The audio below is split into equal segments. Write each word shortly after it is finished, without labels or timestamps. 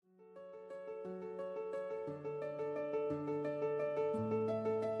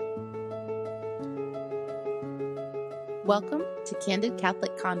Welcome to Candid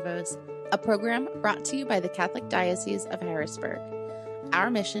Catholic Convos, a program brought to you by the Catholic Diocese of Harrisburg. Our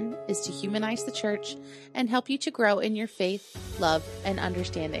mission is to humanize the church and help you to grow in your faith, love, and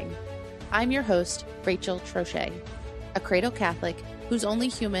understanding. I'm your host, Rachel Trochet, a cradle Catholic who's only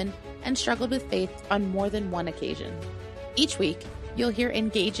human and struggled with faith on more than one occasion. Each week, you'll hear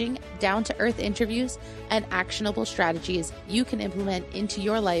engaging, down-to-earth interviews and actionable strategies you can implement into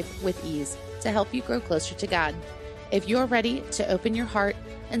your life with ease to help you grow closer to God. If you're ready to open your heart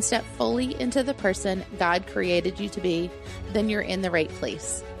and step fully into the person God created you to be, then you're in the right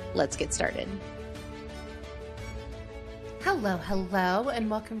place. Let's get started. Hello, and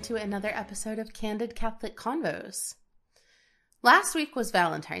welcome to another episode of Candid Catholic Convos. Last week was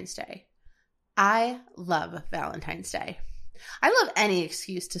Valentine's Day. I love Valentine's Day. I love any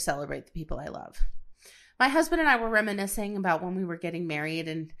excuse to celebrate the people I love. My husband and I were reminiscing about when we were getting married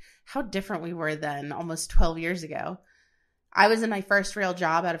and how different we were then, almost 12 years ago. I was in my first real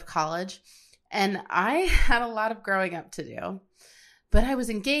job out of college, and I had a lot of growing up to do. But I was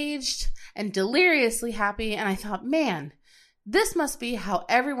engaged and deliriously happy, and I thought, man, this must be how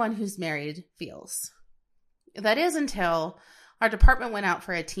everyone who's married feels. That is until our department went out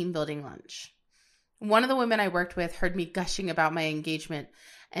for a team building lunch. One of the women I worked with heard me gushing about my engagement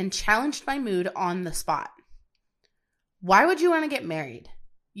and challenged my mood on the spot. Why would you want to get married?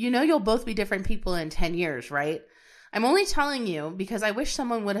 You know you'll both be different people in 10 years, right? I'm only telling you because I wish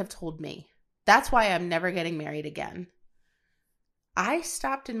someone would have told me. That's why I'm never getting married again. I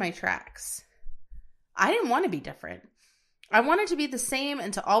stopped in my tracks. I didn't want to be different. I wanted to be the same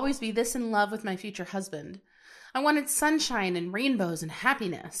and to always be this in love with my future husband. I wanted sunshine and rainbows and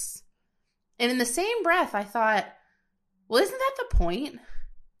happiness. And in the same breath, I thought, well, isn't that the point?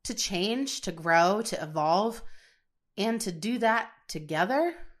 To change, to grow, to evolve, and to do that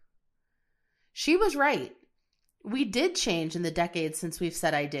together? She was right. We did change in the decades since we've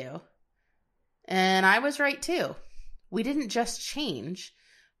said I do. And I was right too. We didn't just change,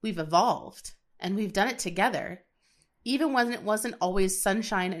 we've evolved, and we've done it together, even when it wasn't always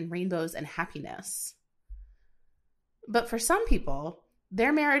sunshine and rainbows and happiness. But for some people,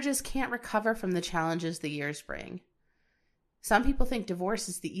 their marriages can't recover from the challenges the years bring. Some people think divorce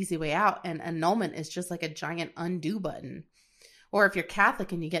is the easy way out and annulment is just like a giant undo button. Or if you're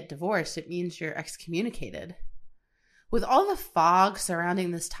Catholic and you get divorced, it means you're excommunicated. With all the fog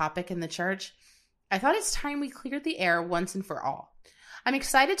surrounding this topic in the church, I thought it's time we cleared the air once and for all. I'm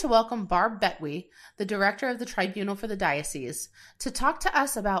excited to welcome Barb Bettwy, the director of the Tribunal for the Diocese, to talk to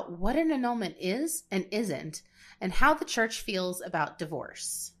us about what an annulment is and isn't, and how the church feels about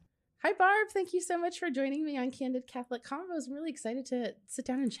divorce. Hi, Barb. Thank you so much for joining me on Candid Catholic Convos. I'm really excited to sit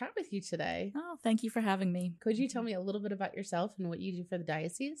down and chat with you today. Oh, thank you for having me. Could you tell me a little bit about yourself and what you do for the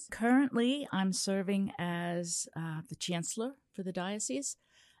diocese? Currently, I'm serving as the chancellor for the diocese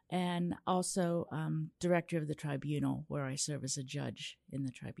and also director of the tribunal, where I serve as a judge in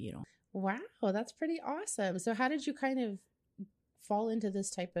the tribunal. Wow, that's pretty awesome. So how did you kind of fall into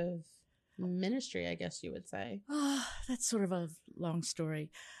this type of ministry, I guess you would say? Oh, that's sort of a long story.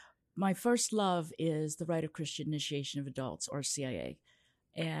 My first love is the Rite of Christian Initiation of Adults, or CIA,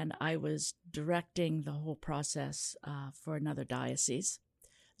 and I was directing the whole process for another diocese,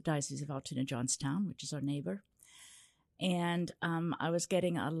 the Diocese of Altoona and Johnstown, which is our neighbor. And I was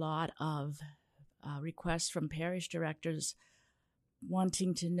getting a lot of requests from parish directors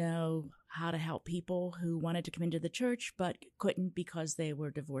wanting to know how to help people who wanted to come into the church but couldn't because they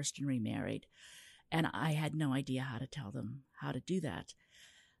were divorced and remarried. And I had no idea how to tell them how to do that.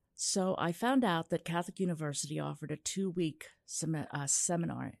 So I found out that Catholic University offered a 2-week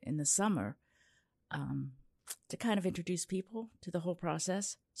seminar in the summer to kind of introduce people to the whole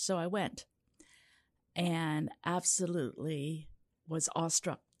process. So I went and absolutely was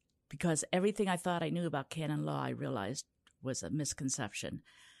awestruck because everything I thought I knew about canon law, I realized was a misconception.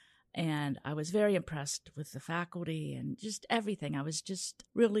 And I was very impressed with the faculty and just everything. I was just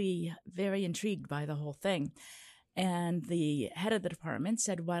really very intrigued by the whole thing. And the head of the department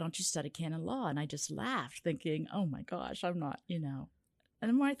said, why don't you study canon law? And I just laughed, thinking, oh my gosh, I'm not, And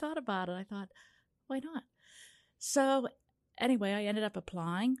the more I thought about it, I thought, why not? So anyway, I ended up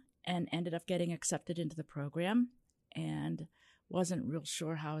applying and ended up getting accepted into the program and wasn't real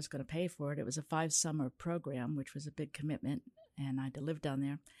sure how I was going to pay for it. It was a 5-summer program, which was a big commitment, and I had to live down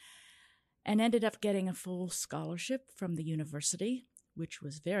there. And ended up getting a full scholarship from the university, which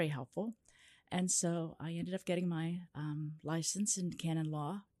was very helpful. And so I ended up getting my license in canon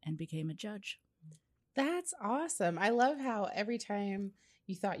law and became a judge. That's awesome. I love how every time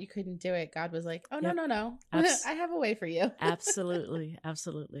you thought you couldn't do it, God was like, oh, Yep. no. I have a way for you. Absolutely.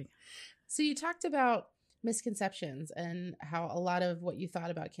 So you talked about misconceptions and how a lot of what you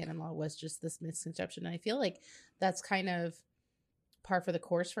thought about canon law was just this misconception. And I feel like that's kind of par for the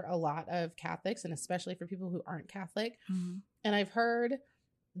course for a lot of Catholics, and especially for people who aren't Catholic. Mm-hmm. And I've heard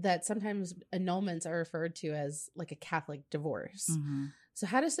that sometimes annulments are referred to as like a Catholic divorce. Mm-hmm. So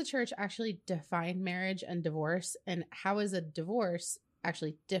how does the church actually define marriage and divorce? And how is a divorce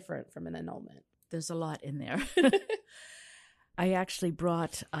actually different from an annulment? There's a lot in there. I actually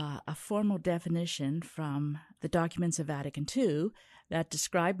brought a formal definition from the documents of Vatican II that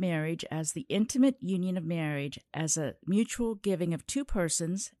describe marriage as the intimate union of marriage as a mutual giving of two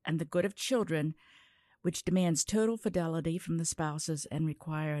persons and the good of children, which demands total fidelity from the spouses and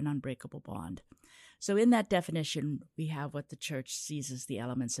require an unbreakable bond. So in that definition, we have what the church sees as the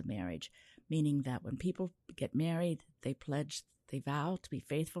elements of marriage, meaning that when people get married, they vow to be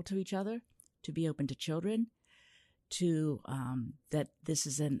faithful to each other, to be open to children, to that this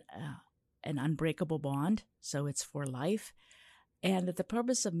is an unbreakable bond, so it's for life, and that the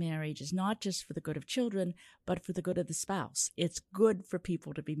purpose of marriage is not just for the good of children, but for the good of the spouse. It's good for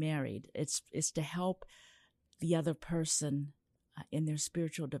people to be married. It's to help the other person in their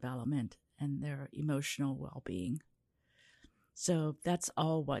spiritual development and their emotional well-being. So that's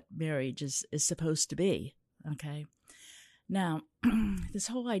all what marriage is supposed to be, okay? Now, this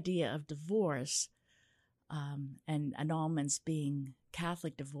whole idea of divorce and annulments being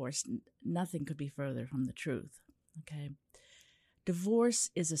Catholic divorce, nothing could be further from the truth, okay? Divorce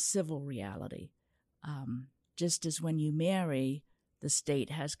is a civil reality. Just as when you marry, the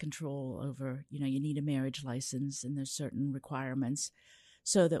state has control over, you need a marriage license and there's certain requirements,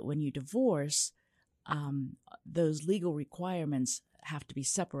 so that when you divorce, those legal requirements have to be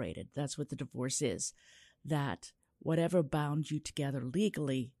separated. That's what the divorce is, that whatever bound you together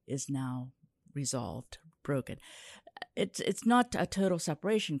legally is now resolved, broken. It's not a total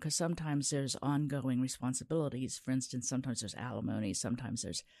separation, because sometimes there's ongoing responsibilities. For instance, sometimes there's alimony, sometimes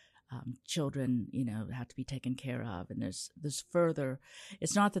there's children, have to be taken care of, and there's further.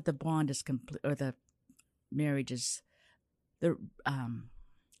 It's not that the bond is complete or the marriage is the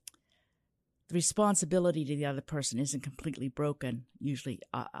responsibility to the other person isn't completely broken. Usually,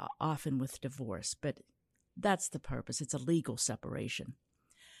 often with divorce, but that's the purpose. It's a legal separation.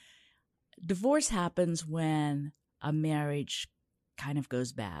 Divorce happens when a marriage kind of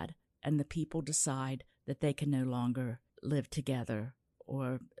goes bad and the people decide that they can no longer live together,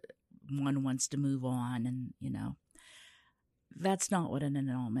 or one wants to move on, and, that's not what an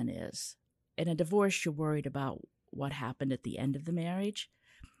annulment is. In a divorce, you're worried about what happened at the end of the marriage.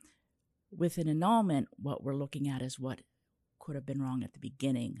 With an annulment, what we're looking at is what could have been wrong at the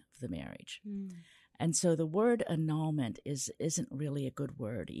beginning of the marriage. And so the word annulment isn't really a good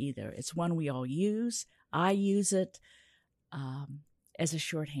word either. It's one we all use. I use it as a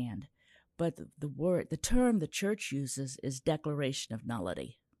shorthand. But the term the church uses is declaration of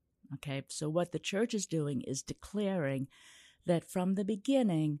nullity. Okay, so what the church is doing is declaring that from the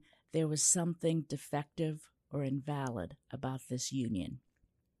beginning there was something defective or invalid about this union.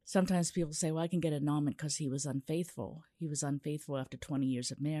 Sometimes people say, well, I can get annulment because he was unfaithful. He was unfaithful after 20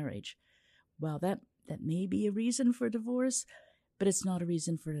 years of marriage. Well, that may be a reason for divorce, but it's not a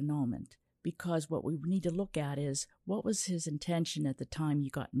reason for annulment, because what we need to look at is, what was his intention at the time you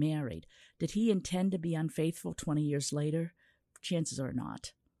got married? Did he intend to be unfaithful 20 years later? Chances are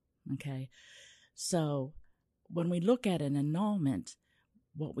not. Okay? So when we look at an annulment,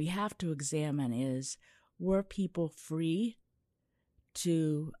 what we have to examine is, were people free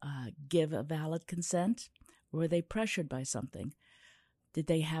to give a valid consent? Were they pressured by something? Did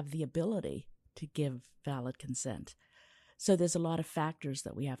they have the ability to give valid consent? So there's a lot of factors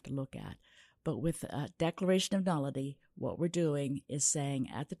that we have to look at. But with a declaration of nullity, what we're doing is saying,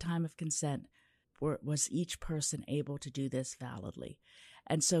 at the time of consent, was each person able to do this validly?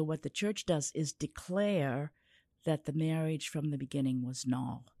 And so what the church does is declare that the marriage from the beginning was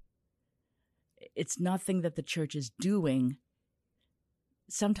null. It's nothing that the church is doing.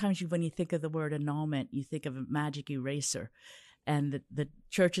 Sometimes when you think of the word annulment, you think of a magic eraser, and the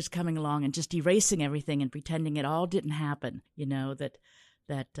church is coming along and just erasing everything and pretending it all didn't happen,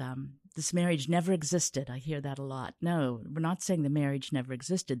 that this marriage never existed. I hear that a lot. No, we're not saying the marriage never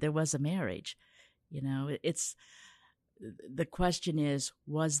existed. There was a marriage. It's the question is,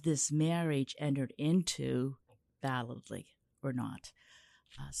 was this marriage entered into validly or not?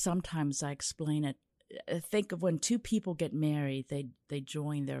 Sometimes I explain it. Think of when two people get married, they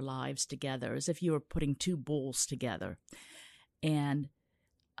join their lives together as if you were putting two bulls together. And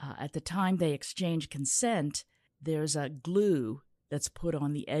at the time they exchange consent, there's a glue that's put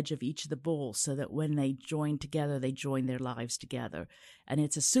on the edge of each of the bulls so that when they join together, they join their lives together. And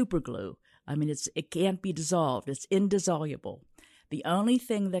it's a super glue. I mean, it can't be dissolved. It's indissoluble. The only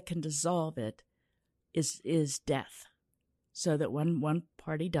thing that can dissolve it is death. So that when one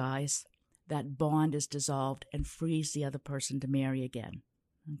party dies, that bond is dissolved and frees the other person to marry again.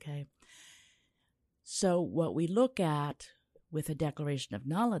 Okay? So what we look at with a declaration of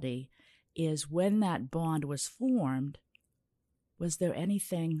nullity is when that bond was formed, was there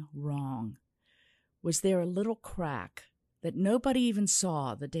anything wrong? Was there a little crack that nobody even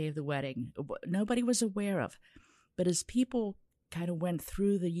saw the day of the wedding? Nobody was aware of. But as people kind of went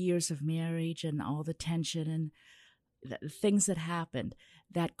through the years of marriage and all the tension and the things that happened,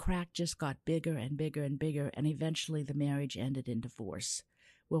 that crack just got bigger and bigger and bigger, and eventually the marriage ended in divorce.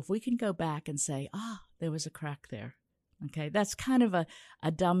 Well, if we can go back and say, there was a crack there. Okay, that's kind of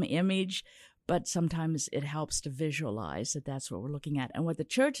a dumb image, but sometimes it helps to visualize that that's what we're looking at. And what the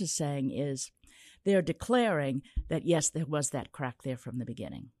church is saying is they're declaring that, yes, there was that crack there from the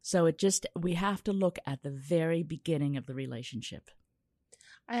beginning. So we have to look at the very beginning of the relationship.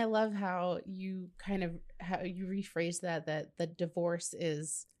 I love how you rephrase that the divorce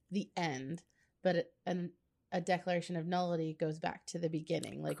is the end, but a declaration of nullity goes back to the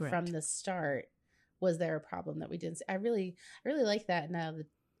beginning, like Correct. From the start. Was there a problem that we didn't see? I really like that now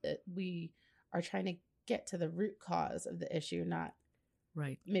that we are trying to get to the root cause of the issue, not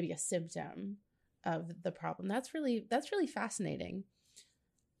right, maybe a symptom of the problem. That's really fascinating,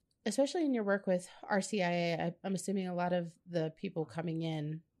 especially in your work with RCIA. I'm assuming a lot of the people coming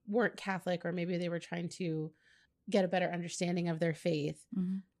in weren't Catholic, or maybe they were trying to get a better understanding of their faith.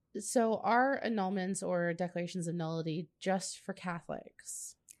 Mm-hmm. So are annulments or declarations of nullity just for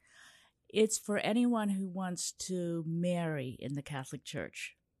Catholics? It's for anyone who wants to marry in the Catholic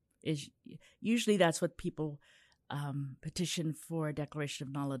Church. Usually that's what people petition for a declaration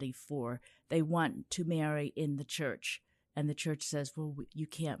of nullity for. They want to marry in the church. And the church says, well, you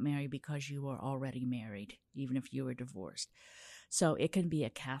can't marry because you are already married, even if you were divorced. So it can be a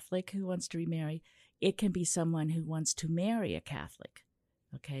Catholic who wants to remarry. It can be someone who wants to marry a Catholic.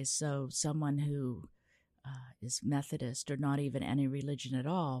 Okay, so someone who is Methodist or not even any religion at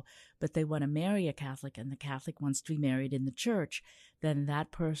all, but they want to marry a Catholic and the Catholic wants to be married in the church, then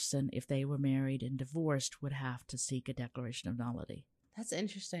that person, if they were married and divorced, would have to seek a declaration of nullity. That's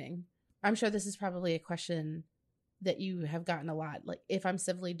interesting. I'm sure this is probably a question that you have gotten a lot. Like, if I'm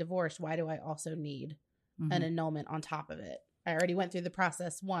civilly divorced, why do I also need an annulment on top of it? I already went through the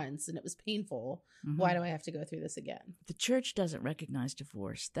process once and it was painful. Mm-hmm. Why do I have to go through this again? The church doesn't recognize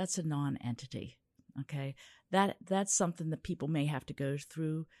divorce. That's a non-entity. Okay, that's something that people may have to go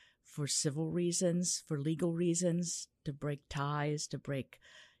through for civil reasons, for legal reasons, to break ties, to break,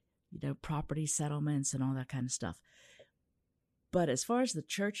 property settlements and all that kind of stuff. But as far as the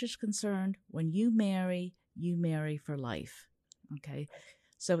church is concerned, when you marry for life. Okay,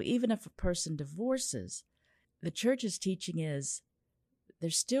 so even if a person divorces, the church's teaching is they're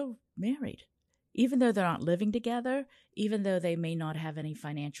still married. Even though they're not living together, even though they may not have any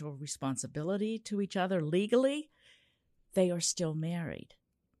financial responsibility to each other legally, they are still married.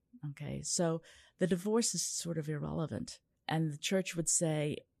 Okay, so the divorce is sort of irrelevant. And the church would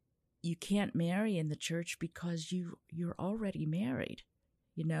say, you can't marry in the church because you're already married,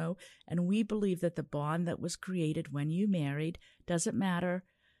 And we believe that the bond that was created when you married doesn't matter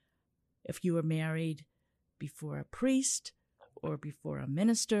if you were married before a priest or before a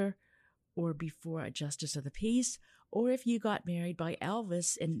minister or before a justice of the peace, or if you got married by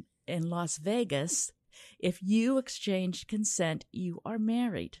Elvis in Las Vegas. If you exchanged consent, you are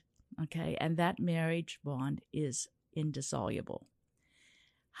married, okay? And that marriage bond is indissoluble.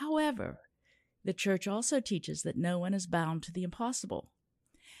 However, the church also teaches that no one is bound to the impossible.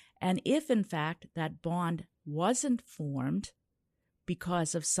 And if, in fact, that bond wasn't formed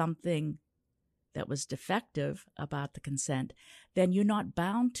because of something that was defective about the consent, then you're not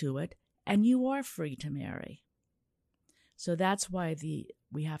bound to it, and you are free to marry. So that's why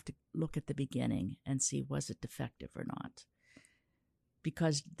we have to look at the beginning and see, was it defective or not?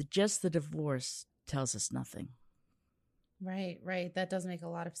 Because just the divorce tells us nothing. Right. That does make a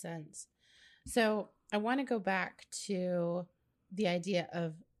lot of sense. So I want to go back to the idea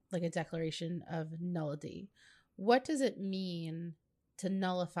of like a declaration of nullity. What does it mean to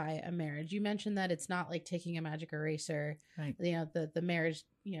nullify a marriage? You mentioned that it's not like taking a magic eraser. Right. The marriage,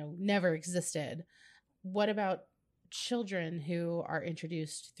 never existed. What about children who are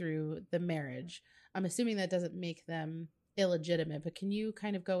introduced through the marriage? I'm assuming that doesn't make them illegitimate, but can you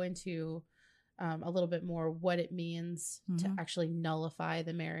kind of go into a little bit more what it means to actually nullify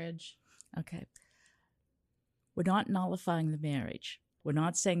the marriage? Okay. We're not nullifying the marriage. We're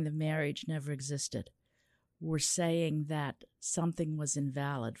not saying the marriage never existed. We're saying that something was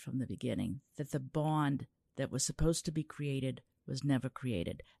invalid from the beginning, that the bond that was supposed to be created was never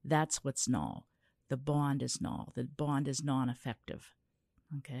created. That's what's null. The bond is null. The bond is non-effective.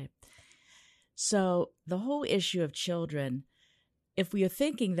 Okay? So the whole issue of children, if we are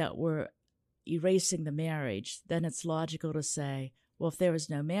thinking that we're erasing the marriage, then it's logical to say, well, if there was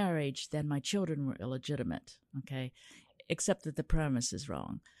no marriage, then my children were illegitimate. Okay? Except that the premise is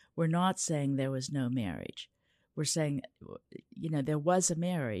wrong. We're not saying there was no marriage. We're saying, there was a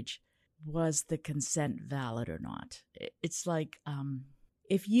marriage. Was the consent valid or not? It's like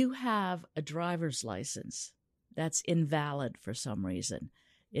if you have a driver's license that's invalid for some reason,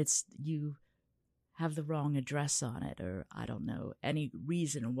 it's you have the wrong address on it, or I don't know, any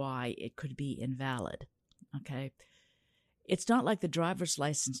reason why it could be invalid, okay? It's not like the driver's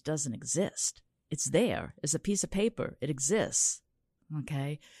license doesn't exist. It's there. It's a piece of paper. It exists,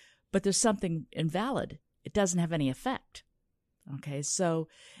 okay? But there's something invalid. It doesn't have any effect, okay? So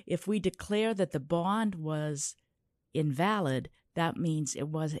if we declare that the bond was invalid, that means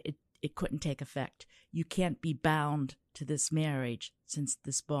it couldn't take effect. You can't be bound to this marriage since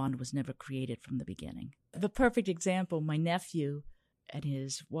this bond was never created from the beginning. The perfect example, my nephew and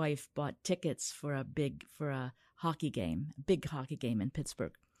his wife bought tickets for a big hockey game in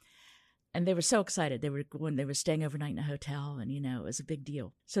Pittsburgh. And they were so excited. They were staying overnight in a hotel, and, it was a big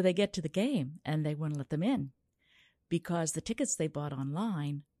deal. So they get to the game, and they wouldn't let them in because the tickets they bought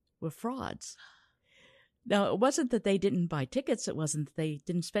online were frauds. Now, it wasn't that they didn't buy tickets. It wasn't that they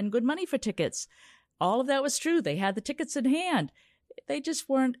didn't spend good money for tickets. All of that was true. They had the tickets in hand. They just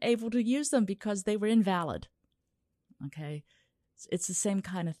weren't able to use them because they were invalid. Okay? It's the same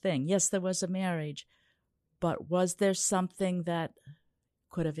kind of thing. Yes, there was a marriage, but was there something that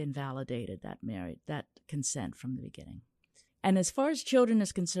could have invalidated that consent from the beginning? And as far as children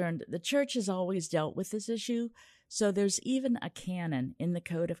is concerned, the church has always dealt with this issue. So there's even a canon in the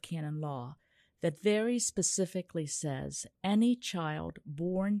Code of Canon Law that very specifically says any child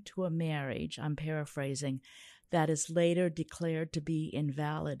born to a marriage, I'm paraphrasing, that is later declared to be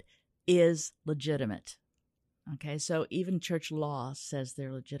invalid is legitimate. Okay, so even church law says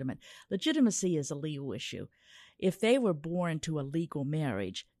they're legitimate. Legitimacy is a legal issue. If they were born to a legal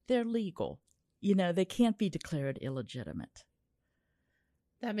marriage, they're legal. They can't be declared illegitimate.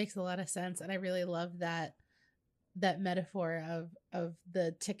 That makes a lot of sense. And I really love that metaphor of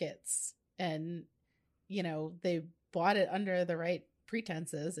the tickets. And, they bought it under the right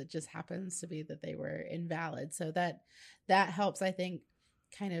pretenses. It just happens to be that they were invalid. So that helps, I think,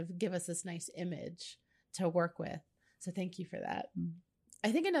 kind of give us this nice image to work with. So thank you for that. Mm-hmm.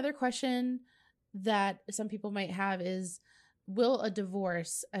 I think another question that some people might have is, will a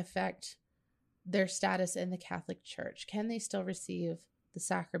divorce affect their status in the Catholic Church? Can they still receive the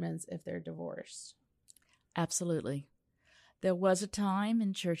sacraments if they're divorced? Absolutely. There was a time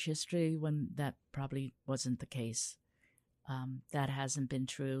in church history when that probably wasn't the case. That hasn't been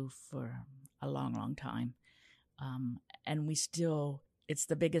true for a long, long time. And it's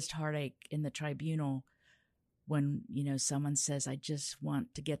the biggest heartache in the tribunal when, someone says, I just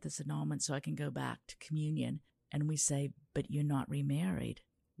want to get this annulment so I can go back to communion. And we say, but you're not remarried.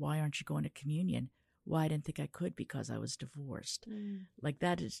 Why aren't you going to communion? Well, I didn't think I could because I was divorced. Like,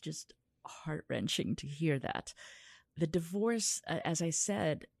 that is just heart-wrenching to hear that. The divorce, as I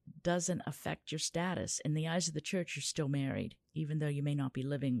said, doesn't affect your status. In the eyes of the church, you're still married, even though you may not be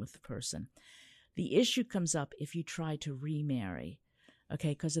living with the person. The issue comes up if you try to remarry, okay?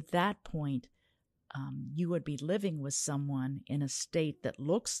 Because at that point, you would be living with someone in a state that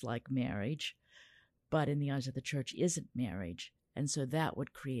looks like marriage, but in the eyes of the church isn't marriage. And so that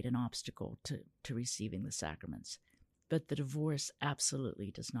would create an obstacle to receiving the sacraments. But the divorce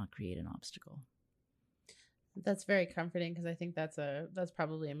absolutely does not create an obstacle. That's very comforting, because I think that's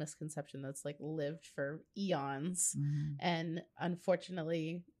probably a misconception that's like lived for eons. Mm-hmm. And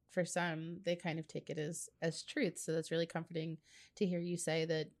unfortunately for some, they kind of take it as truth. So that's really comforting to hear you say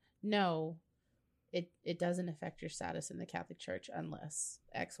that, no, it doesn't affect your status in the Catholic Church unless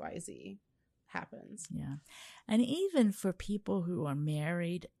XYZ happens. Yeah. And even for people who are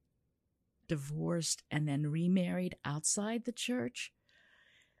married, divorced, and then remarried outside the church,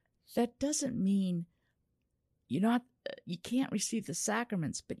 that doesn't mean you can't receive the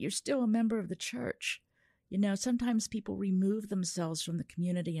sacraments, but you're still a member of the church. Sometimes people remove themselves from the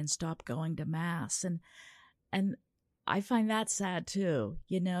community and stop going to Mass. And I find that sad too.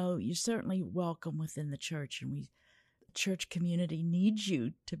 You're certainly welcome within the church, and the church community needs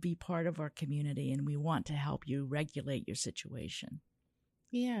you to be part of our community, and we want to help you regulate your situation.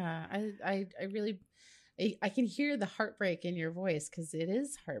 Yeah, I really, I can hear the heartbreak in your voice, because it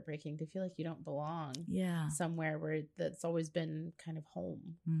is heartbreaking to feel like you don't belong somewhere where that's always been kind of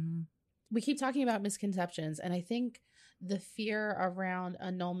home. Mm-hmm. We keep talking about misconceptions, and I think the fear around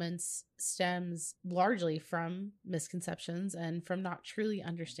annulments stems largely from misconceptions and from not truly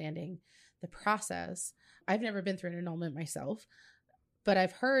understanding the process. I've never been through an annulment myself, but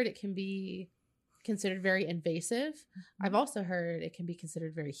I've heard it can be considered very invasive. Mm-hmm. I've also heard it can be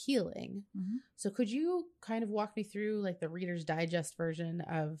considered very healing. Mm-hmm. So could you kind of walk me through like the Reader's Digest version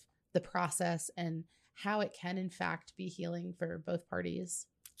of the process and how it can in fact be healing for both parties?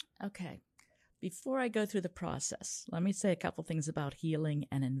 Okay. Before I go through the process, let me say a couple things about healing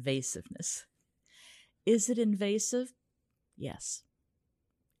and invasiveness. Is it invasive? Yes.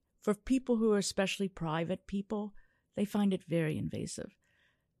 For people who are especially private people, they find it very invasive.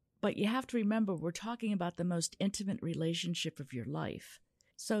 But you have to remember, we're talking about the most intimate relationship of your life.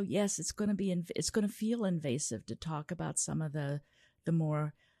 So yes, it's going to feel invasive to talk about some of the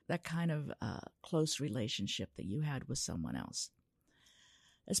more, that kind of close relationship that you had with someone else.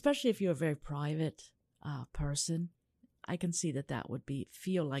 Especially if you're a very private person, I can see that would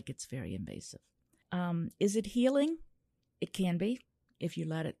feel like it's very invasive. Is it healing? It can be, if you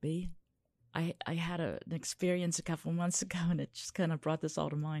let it be. I had an experience a couple months ago, and it just kind of brought this all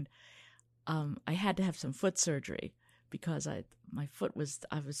to mind. I had to have some foot surgery because my foot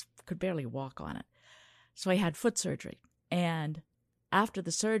could barely walk on it. So I had foot surgery, and after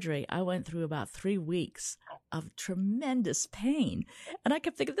the surgery, I went through about 3 weeks of tremendous pain. And I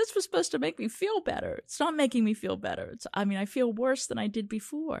kept thinking, this was supposed to make me feel better. It's not making me feel better. I feel worse than I did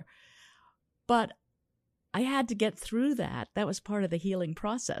before. But I had to get through that. That was part of the healing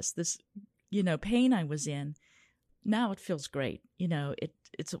process. This, pain I was in, now it feels great.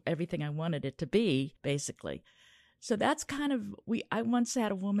 It's everything I wanted it to be, basically. So that's kind of, I once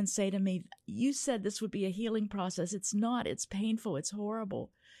had a woman say to me, you said this would be a healing process. It's not. It's painful. It's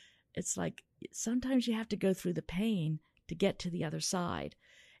horrible. It's like sometimes you have to go through the pain to get to the other side.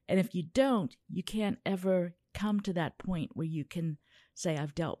 And if you don't, you can't ever come to that point where you can say,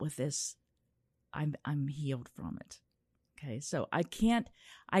 I've dealt with this. I'm healed from it. Okay. So I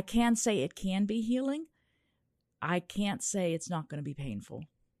can say it can be healing. I can't say it's not going to be painful.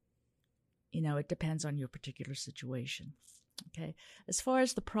 It depends on your particular situation. Okay. As far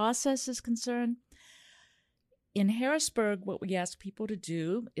as the process is concerned, in Harrisburg, what we ask people to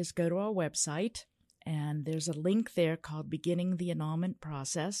do is go to our website, and there's a link there called Beginning the Annulment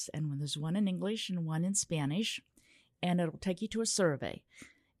Process. And there's one in English and one in Spanish, and it'll take you to a survey.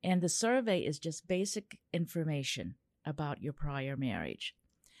 And the survey is just basic information about your prior marriage.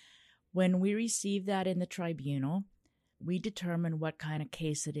 When we receive that in the tribunal, we determine what kind of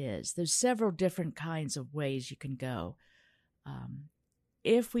case it is. There's several different kinds of ways you can go.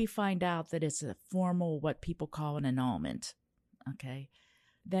 If we find out that it's a formal, what people call an annulment, okay,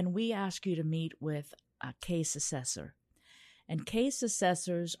 then we ask you to meet with a case assessor. And case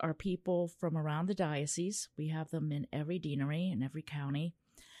assessors are people from around the diocese. We have them in every deanery, in every county.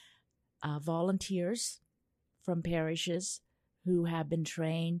 Volunteers from parishes who have been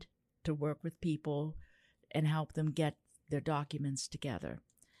trained to work with people and help them get their documents together.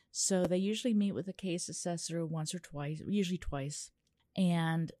 So they usually meet with a case assessor once or twice, usually twice.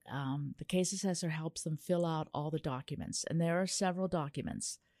 And the case assessor helps them fill out all the documents. And there are several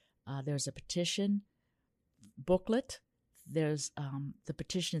documents. There's a petition booklet. There's the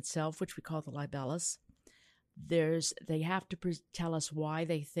petition itself, which we call the libellus. They have to tell us why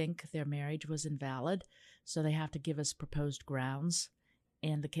they think their marriage was invalid. So they have to give us proposed grounds.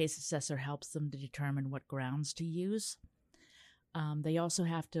 And the case assessor helps them to determine what grounds to use. They also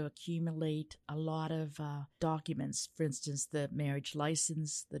have to accumulate a lot of documents, for instance, the marriage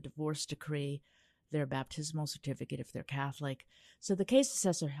license, the divorce decree, their baptismal certificate if they're Catholic. So the case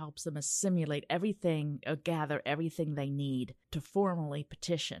assessor helps them assimilate everything, or gather everything they need to formally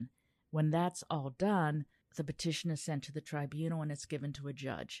petition. When that's all done, the petition is sent to the tribunal and it's given to a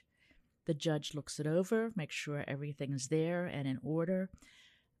judge. The judge looks it over, makes sure everything is there and in order,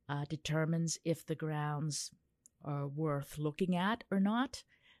 determines if the grounds are worth looking at or not.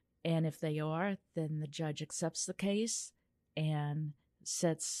 And if they are, then the judge accepts the case and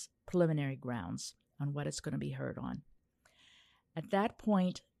sets preliminary grounds on what it's going to be heard on. At that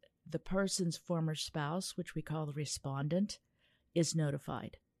point, the person's former spouse, which we call the respondent, is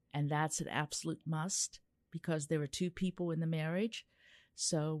notified. And that's an absolute must because there are two people in the marriage.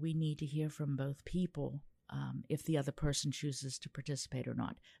 So we need to hear from both people if the other person chooses to participate or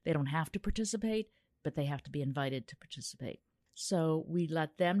not. They don't have to participate, but they have to be invited to participate. So we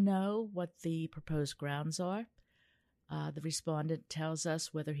let them know what the proposed grounds are. The respondent tells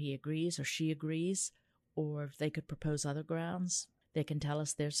us whether he agrees or she agrees or if they could propose other grounds. They can tell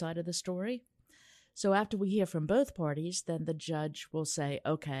us their side of the story. So after we hear from both parties, then the judge will say,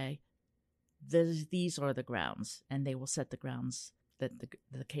 okay, these are the grounds, and they will set the grounds that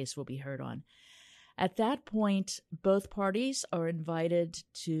the case will be heard on. At that point, both parties are invited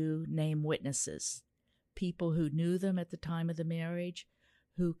to name witnesses, people who knew them at the time of the marriage,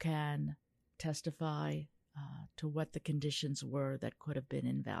 who can testify to what the conditions were that could have been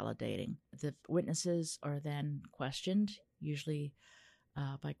invalidating. The witnesses are then questioned, usually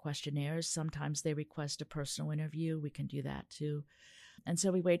by questionnaires. Sometimes they request a personal interview. We can do that too. And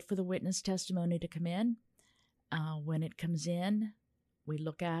so we wait for the witness testimony to come in. When it comes in, we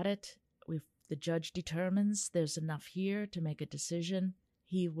look at it. The judge determines there's enough here to make a decision.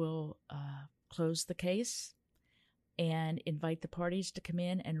 He will close the case and invite the parties to come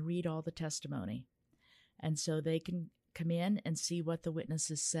in and read all the testimony. And so they can come in and see what the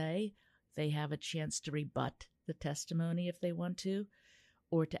witnesses say. They have a chance to rebut the testimony if they want to,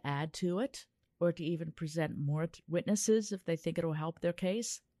 or to add to it, or to even present more witnesses if they think it will help their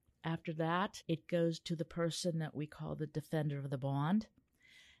case. After that, it goes to the person that we call the defender of the bond.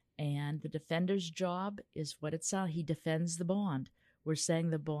 And the defender's job is what it sounds. He defends the bond. We're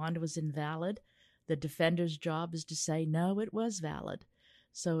saying the bond was invalid. The defender's job is to say, no, it was valid.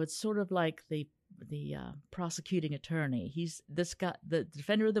 So it's sort of like the prosecuting attorney. The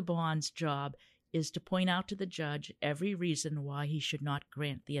defender of the bond's job is to point out to the judge every reason why he should not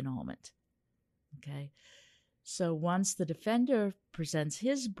grant the annulment. Okay? So once the defender presents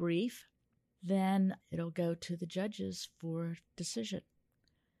his brief, then it'll go to the judges for decision.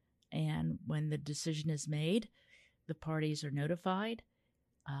 And when the decision is made, the parties are notified.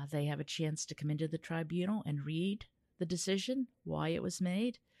 They have a chance to come into the tribunal and read the decision, why it was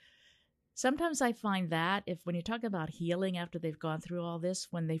made. Sometimes I find that when you talk about healing after they've gone through all this,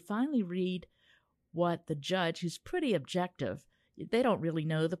 when they finally read what the judge, who's pretty objective, they don't really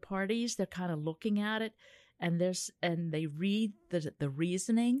know the parties, they're kind of looking at it, and they read the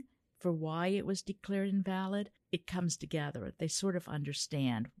reasoning for why it was declared invalid, it comes together. They sort of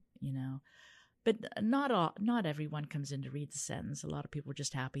understand, But not everyone comes in to read the sentence. A lot of people are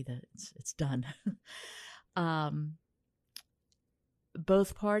just happy that it's done.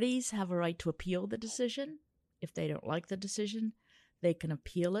 Both parties have a right to appeal the decision. If they don't like the decision, they can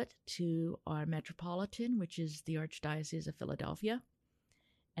appeal it to our metropolitan, which is the Archdiocese of Philadelphia,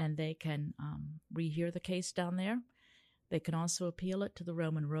 and they can rehear the case down there. They can also appeal it to the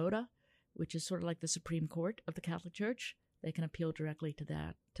Roman Rota, which is sort of like the Supreme Court of the Catholic Church. They can appeal directly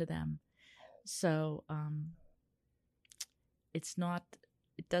to them. So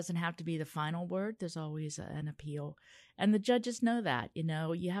it doesn't have to be the final word. There's always an appeal. And the judges know that,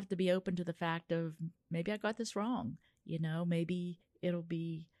 you have to be open to the fact of maybe I got this wrong. Maybe it'll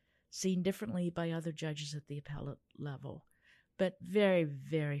be seen differently by other judges at the appellate level. But very,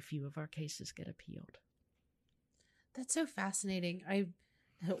 very few of our cases get appealed. That's so fascinating.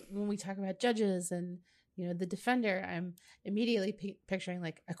 When we talk about judges and the defender, I'm immediately picturing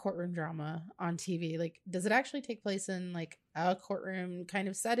like a courtroom drama on TV. Like, does it actually take place in like a courtroom kind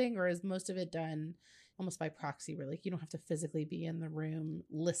of setting, or is most of it done almost by proxy, where like you don't have to physically be in the room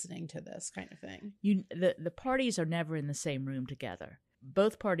listening to this kind of thing? The parties are never in the same room together.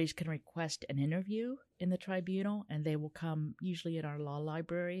 Both parties can request an interview in the tribunal, and they will come usually in our law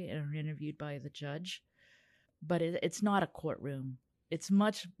library and are interviewed by the judge. But it's not a courtroom. It's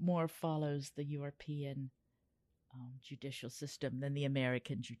much more follows the European judicial system than the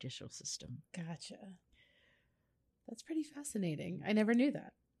American judicial system. Gotcha. That's pretty fascinating. I never knew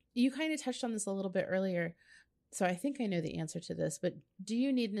that. You kind of touched on this a little bit earlier, so I think I know the answer to this, but do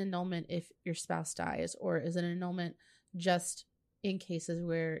you need an annulment if your spouse dies, or is an annulment just in cases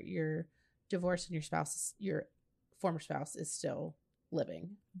where you're divorced and your former spouse is still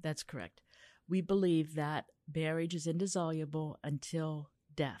living? That's correct. We believe that marriage is indissoluble until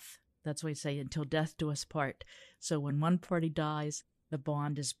death. That's why we say until death do us part. So when one party dies, the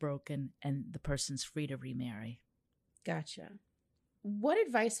bond is broken and the person's free to remarry. Gotcha. What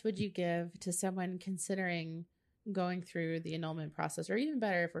advice would you give to someone considering going through the annulment process, or even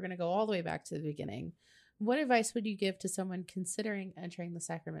better, if we're going to go all the way back to the beginning, what advice would you give to someone considering entering the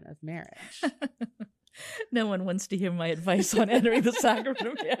sacrament of marriage? No one wants to hear my advice on entering the sacrament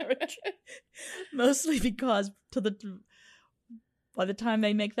of marriage. Mostly because by the time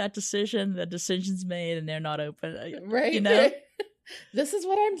they make that decision, the decision's made and they're not open. Right. This is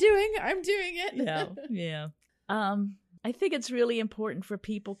what I'm doing. I'm doing it. Yeah. I think it's really important for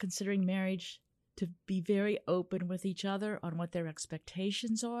people considering marriage to be very open with each other on what their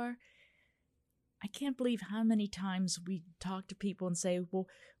expectations are I can't believe how many times we talk to people and say, well,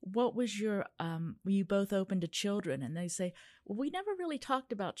 what was your, were you both open to children? And they say, well, we never really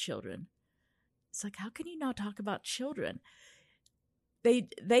talked about children. It's like, how can you not talk about children?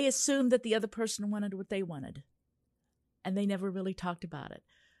 They assumed that the other person wanted what they wanted, and they never really talked about it.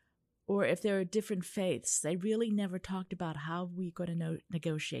 Or if there are different faiths, they really never talked about how we're going to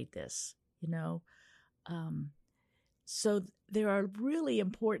negotiate this, you know? So there are really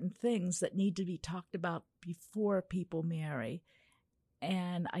important things that need to be talked about before people marry.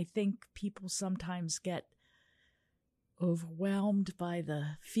 And I think people sometimes get overwhelmed by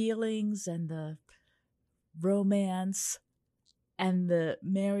the feelings and the romance and the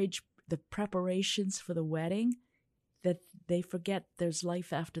marriage, the preparations for the wedding, that they forget there's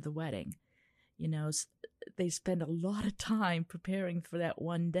life after the wedding. You know, they spend a lot of time preparing for that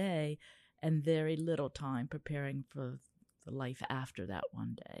one day and very little time preparing for the life after that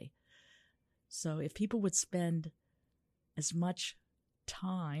one day. So if people would spend as much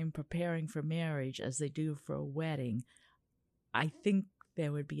time preparing for marriage as they do for a wedding, I think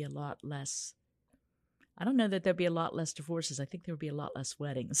there would be a lot less. I don't know that there'd be a lot less divorces. I think there would be a lot less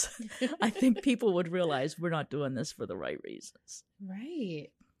weddings. I think people would realize we're not doing this for the right reasons. Right.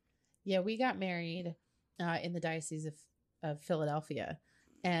 Yeah, we got married in the Diocese of Philadelphia.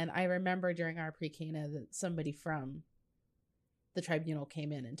 And I remember during our pre-Cana that somebody from the Tribunal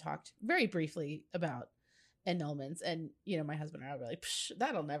came in and talked very briefly about annulments. And, you know, my husband and I were like,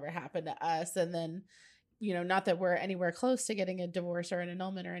 that'll never happen to us. And then, you know, not that we're anywhere close to getting a divorce or an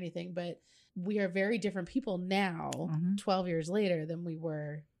annulment or anything, but we are very different people now, 12 years later, than we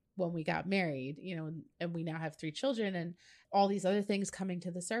were when we got married, you know, and we now have 3 children and all these other things coming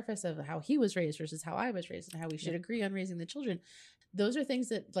to the surface of how he was raised versus how I was raised and how we should agree on raising the children. Those are things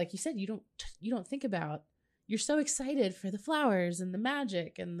that, like you said, you don't think about. You're so excited for the flowers and the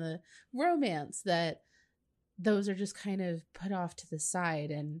magic and the romance that those are just kind of put off to the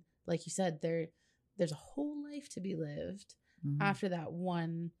side. And like you said, there's a whole life to be lived after that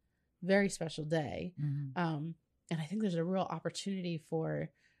one very special day. And I think there's a real opportunity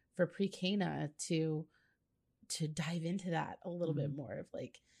for pre-Cana to dive into that a little bit more of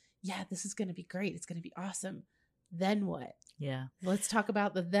like, yeah, this is going to be great. It's going to be awesome. Then what? Yeah. Let's talk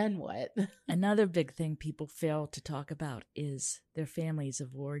about the then what. Another big thing people fail to talk about is their families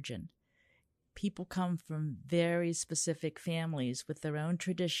of origin. People come from very specific families with their own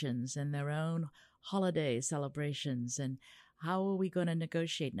traditions and their own holiday celebrations. And how are we going to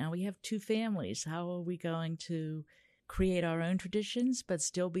negotiate? Now we have 2 families. How are we going to create our own traditions but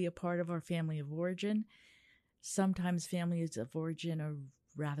still be a part of our family of origin? Sometimes families of origin are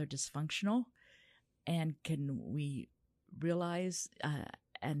rather dysfunctional. And can we realize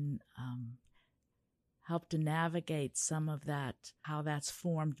and help to navigate some of that, how that's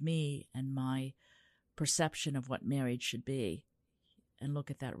formed me and my perception of what marriage should be, and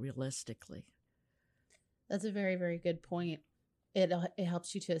look at that realistically? That's a very, very good point. It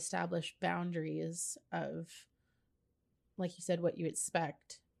helps you to establish boundaries of, like you said, what you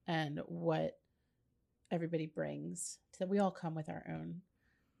expect and what everybody brings. So we all come with our own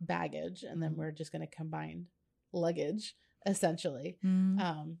baggage, and then we're just going to combine luggage essentially.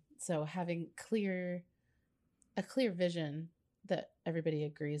 So having a clear vision that everybody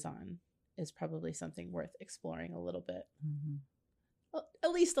agrees on is probably something worth exploring a little bit.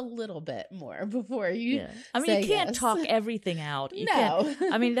 At least a little bit more before you I mean, you can't talk everything out. You no.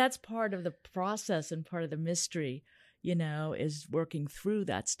 can't, I mean, that's part of the process and part of the mystery, you know, is working through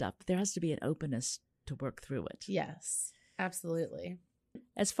that stuff. There has to be an openness to work through it. Yes, absolutely.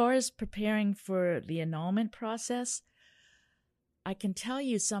 As far as preparing for the annulment process, I can tell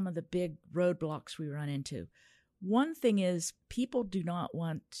you some of the big roadblocks we run into. One thing is people do not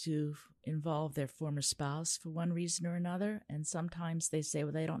want to involve their former spouse for one reason or another. And sometimes they say,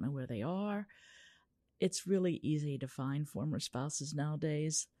 well, they don't know where they are. It's really easy to find former spouses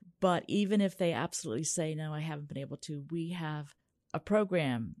nowadays. But even if they absolutely say, no, I haven't been able to, we have a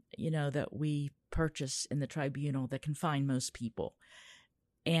program, you know, that we purchase in the Tribunal that can find most people.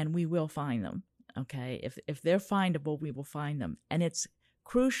 And we will find them, okay? If they're findable, we will find them. And it's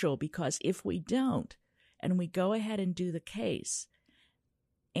crucial because if we don't, and we go ahead and do the case,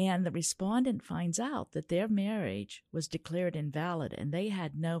 and the respondent finds out that their marriage was declared invalid and they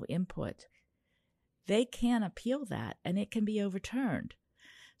had no input, they can appeal that and it can be overturned.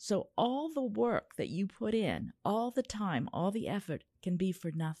 So all the work that you put in, all the time, all the effort can be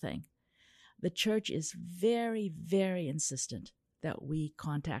for nothing. The church is very, very insistent that we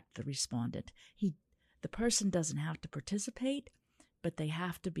contact the respondent. The person doesn't have to participate, but they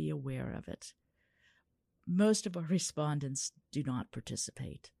have to be aware of it. Most of our respondents do not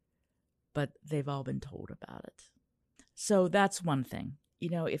participate. but they've all been told about it. So that's one thing.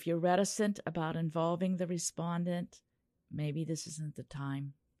 If you're reticent about involving the respondent, maybe this isn't the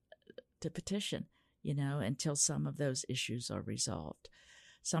time to petition, until some of those issues are resolved.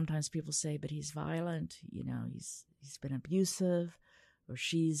 Sometimes people say, but he's violent, he's been abusive, or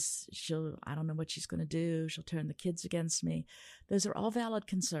I don't know what she's going to do. She'll turn the kids against me. Those are all valid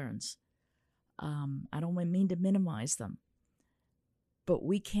concerns. I don't mean to minimize them, but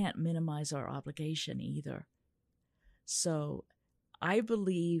we can't minimize our obligation either. So I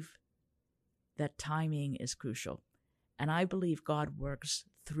believe that timing is crucial, and I believe God works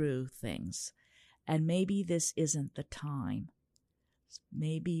through things. And maybe this isn't the time.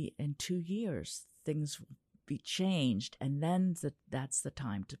 Maybe in 2 years, things will be changed, and then that's the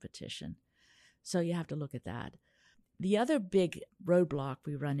time to petition. So you have to look at that. The other big roadblock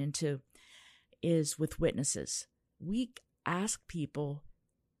we run into is with witnesses. We ask people,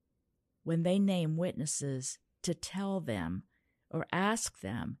 when they name witnesses, to tell them or ask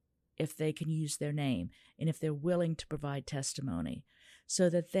them if they can use their name and if they're willing to provide testimony, so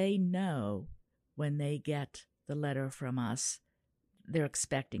that they know when they get the letter from us, they're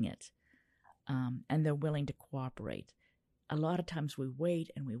expecting it, and they're willing to cooperate. A lot of times we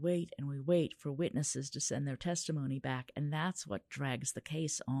wait and we wait and we wait for witnesses to send their testimony back, and that's what drags the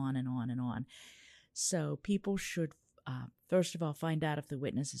case on and on and on. So people should, first of all, find out if the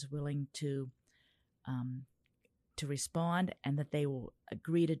witness is willing to respond, and that they will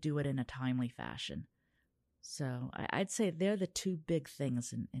agree to do it in a timely fashion. So I'd say they're the two big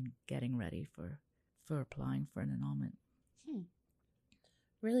things in getting ready for applying for an annulment.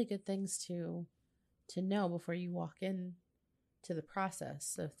 Really good things to know before you walk in to the process.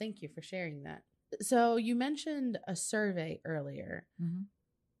 So thank you for sharing that. So you mentioned a survey earlier. Mm-hmm.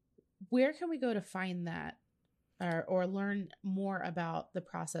 Where can we go to find that or learn more about the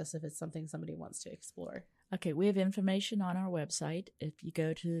process if it's something somebody wants to explore? Okay, we have information on our website. If you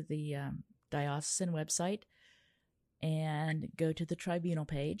go to the diocesan website and go to the Tribunal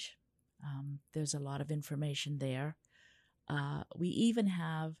page, there's a lot of information there. We even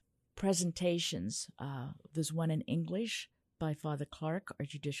have presentations. There's one in English by Father Clark, our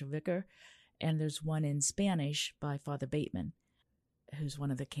judicial vicar, and there's one in Spanish by Father Bateman, who's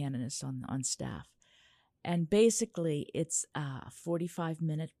one of the canonists on staff. And basically, it's a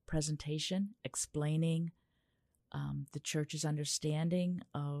 45-minute presentation explaining the Church's understanding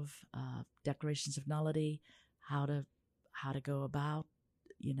of declarations of nullity, how to go about,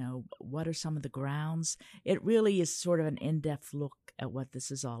 what are some of the grounds. It really is sort of an in-depth look at what this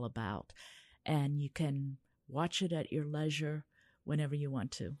is all about. And you can watch it at your leisure whenever you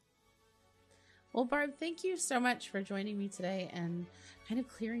want to. Well, Barb, thank you so much for joining me today and kind of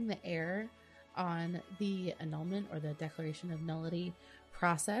clearing the air on the annulment or the declaration of nullity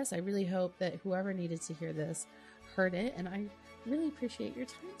process. I really hope that whoever needed to hear this heard it, and I really appreciate your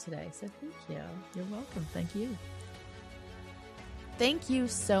time today. So thank you. You're welcome. Thank you. Thank you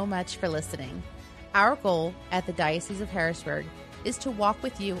so much for listening. Our goal at the Diocese of Harrisburg is to walk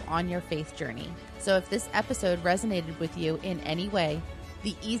with you on your faith journey. So if this episode resonated with you in any way,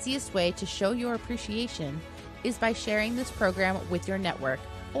 the easiest way to show your appreciation is by sharing this program with your network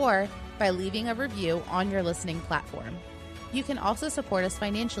or by leaving a review on your listening platform. You can also support us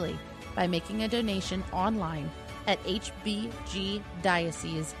financially by making a donation online at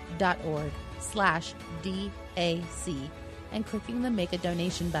hbgdiocese.org/DAC and clicking the Make a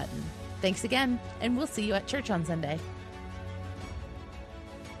Donation button. Thanks again, and we'll see you at church on Sunday.